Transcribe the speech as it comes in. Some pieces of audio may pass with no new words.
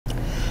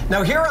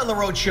Now, here on the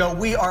Rhode Show,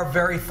 we are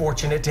very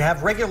fortunate to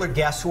have regular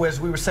guests who,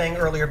 as we were saying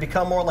earlier,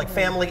 become more like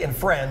family and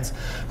friends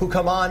who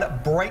come on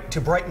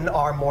to brighten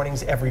our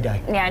mornings every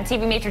day. Yeah, and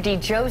TV maitre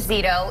d' Joe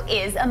Zito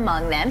is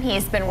among them.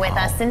 He's been with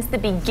us since the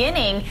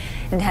beginning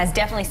and has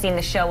definitely seen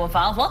the show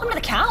evolve. Welcome to the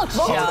couch,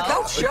 Joe. Welcome to the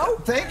couch,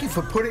 Joe. Thank you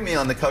for putting me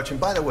on the couch. And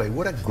by the way,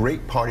 what a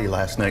great party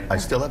last night. I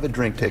still have a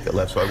drink ticket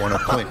left, so I want to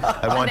clean.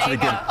 I want you to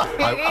get.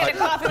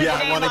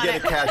 I want to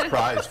get a cash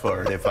prize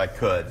for it if I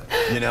could.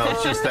 You know,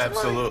 it's just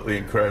absolutely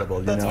incredible.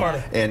 You know?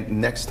 Funny. And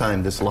next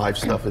time, this live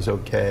stuff is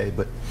okay,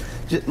 but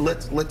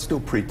let's do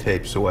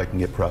pre-tape so I can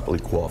get properly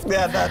coiffed.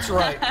 Yeah, that's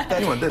right.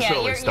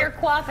 Your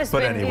coif has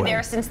been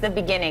there since the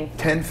beginning.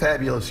 10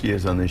 fabulous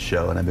years on this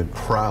show, and I've been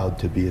proud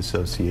to be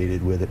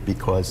associated with it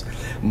because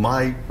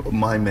my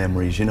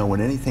memories, you know,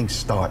 when anything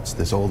starts,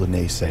 there's all the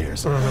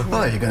naysayers.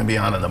 Oh, you're going to be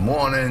on in the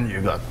morning,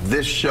 you got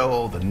this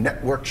show, the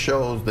network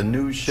shows, the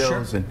news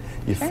shows, and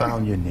you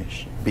found your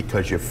niche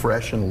because you're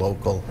fresh and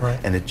local,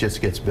 and it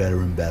just gets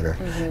better and better.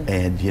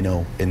 And, you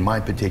know, in my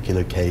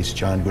particular case,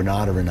 John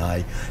Granada and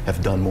I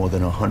have done more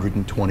than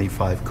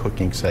 125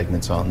 cooking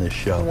segments on this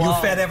show. You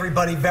fed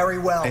everybody very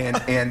well.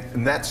 And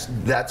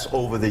that's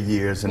over the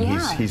years, and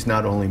he's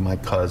not only my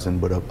cousin,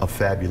 but a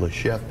fabulous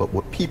chef. But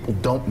what people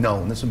don't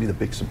know, and this will be the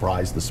big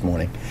surprise this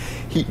morning,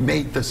 he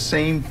made the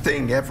same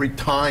thing every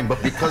time,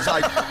 but because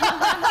I...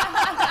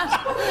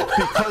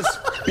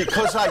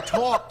 because I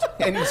talked,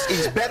 and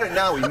he's better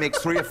now. He makes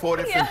 3 or 4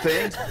 different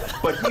things,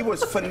 but he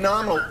was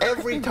phenomenal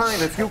every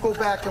time. If you go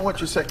back and what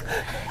you say,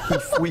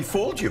 we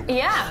fooled you.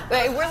 Yeah,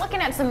 we're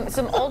looking at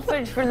some old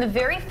footage from the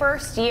very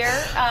first year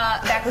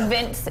back with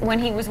Vince when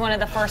he was one of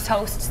the first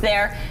hosts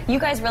there. You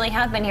guys really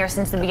have been here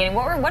since the beginning.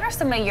 What are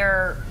some of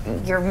your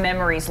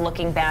memories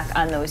looking back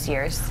on those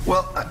years?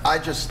 Well, I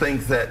just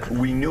think that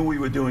we knew we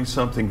were doing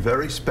something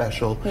very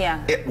special.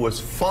 Yeah. It was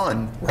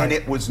fun, and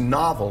it was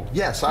novel.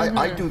 Yes,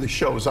 I do the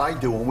shows I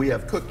do, and we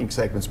have cooking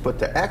segments, but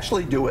to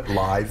actually do it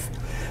live,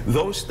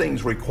 those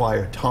things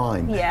require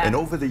time. Yeah. And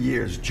over the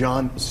years,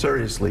 John,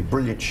 seriously,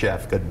 brilliant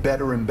chef, got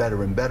better and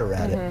better and better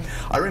at it.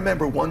 I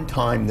remember one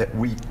time that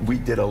we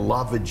did a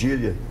La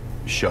Vigilia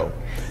show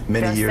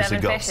many years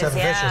ago. Seven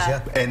fishes,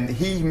 yeah. And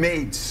he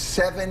made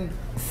 7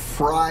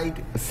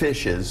 fried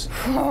fishes,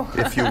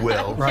 if you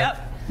will,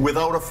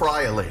 without a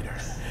fryer later.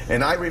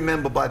 And I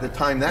remember by the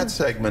time that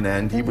segment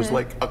ended, he was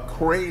like a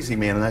crazy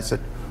man. And I said,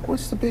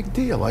 what's the big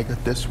deal? I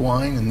got this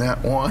wine and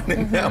that wine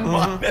and that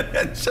wine, and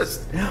it's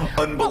just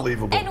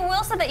unbelievable. And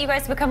Will said that you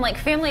guys become like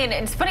family, and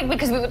it's funny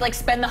because we would like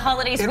spend the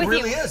holidays with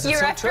really you is.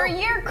 year after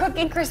year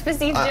cooking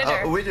Christmas Eve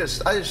dinner.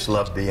 I just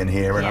love being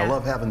here, and I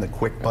love having the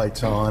quick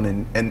bites on,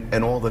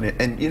 and all the,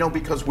 and you know,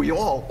 because we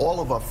all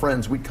of our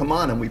friends, we come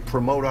on and we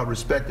promote our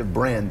respective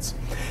brands,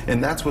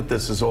 and that's what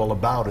this is all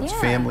about. It's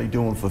family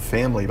doing for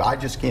family. I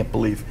just can't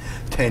believe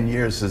 10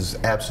 years has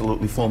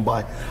absolutely flown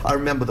by. I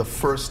remember the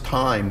first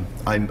time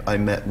I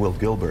met Will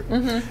Gilbert,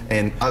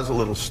 and I was a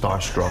little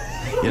starstruck.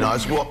 You know, I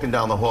was walking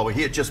down the hallway.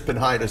 He had just been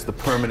hired as the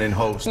permanent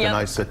host, and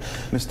I said,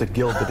 Mr.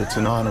 Gilbert, it's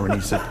an honor. And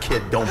he said,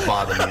 kid, don't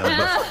bother me.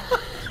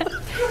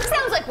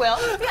 Sounds like Will.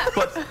 Yeah.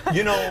 But,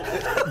 you know,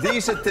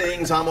 these are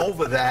things, I'm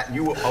over that.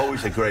 You were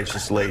always a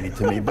gracious lady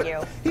to me,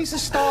 but he's a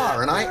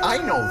star, and I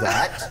know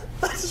that.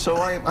 So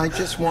I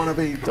just want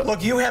to be...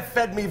 Look, you have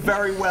fed me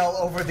very well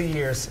over the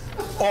years,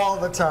 all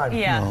the time.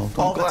 Yeah. No,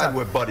 I'm glad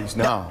we're buddies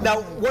now.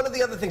 Now, one of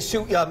the other things,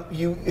 too,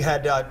 you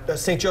had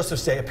St.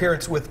 Joseph's Day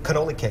appearance with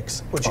cannoli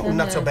cakes, which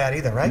not so bad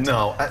either, right?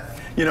 No.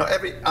 You know,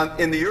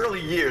 in the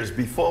early years,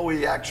 before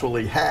we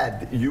actually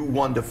had you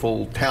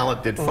wonderful,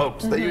 talented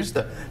folks,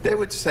 they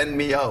would send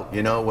me out,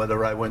 you know,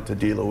 whether I went to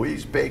D.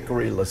 Louise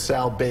Bakery,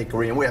 LaSalle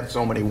Bakery, and we have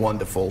so many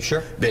wonderful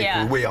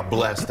bakeries. We are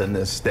blessed in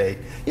this state.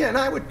 Yeah, and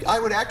I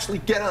would actually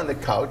get on the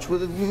couch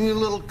with a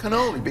little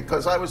cannoli,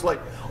 because I was like,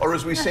 or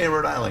as we say in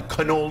Rhode Island,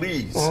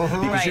 cannolis,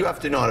 because you have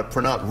to know how to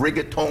pronounce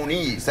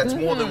rigatonis. That's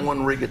more than one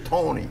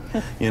rigatoni.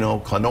 You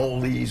know,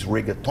 cannolis,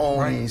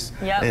 rigatonis,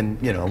 and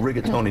you know,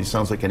 rigatoni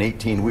sounds like an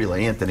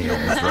 18-wheeler Anthony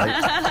owns,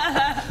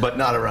 right? But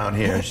not around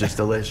here. It's just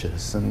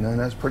delicious, and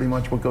that's pretty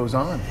much what goes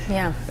on.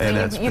 Yeah.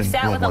 And you've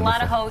sat with a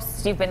lot of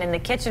hosts. You've been in the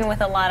kitchen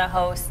with a lot of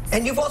hosts.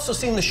 And you've also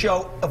seen the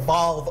show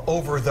evolve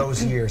over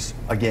those years.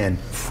 Again,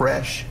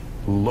 fresh,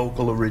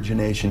 local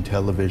origination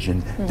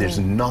television. There's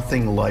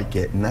nothing like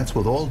it, and that's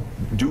with all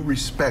due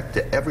respect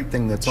to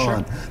everything that's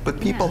on. But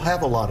people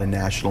have a lot of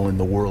national in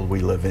the world we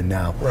live in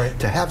now.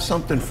 To have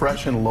something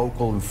fresh and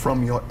local and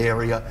from your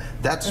area,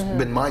 that's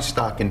been my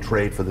stock in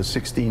trade for the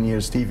 16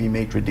 years TV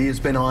maitre d' has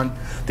been on,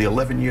 the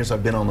 11 years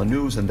I've been on the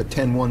news, and the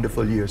 10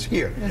 wonderful years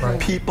here.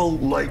 People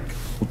like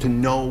to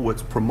know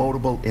what's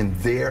promotable in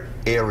their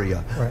area,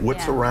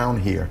 what's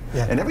around here.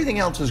 And everything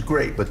else is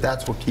great, but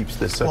that's what keeps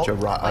this such a,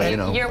 you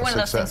know, you're one of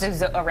those things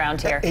who's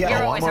around here.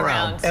 You're always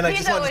around. And I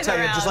just wanted to tell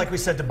you, just like we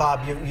said to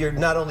Bob, you're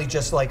not only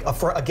just like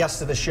a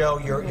guest of the show,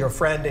 you're a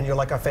friend, and you're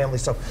like our family.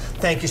 So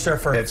thank you, sir,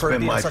 for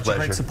being such a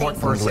great support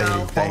for us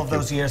all of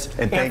those years.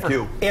 And thank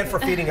you. And for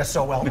feeding us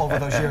so well over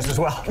those years as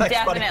well.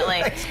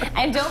 Definitely.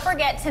 And don't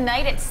forget,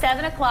 tonight at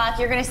 7 o'clock,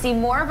 you're going to see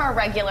more of our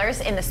regulars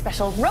in the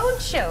special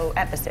Rhode Show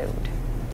episode.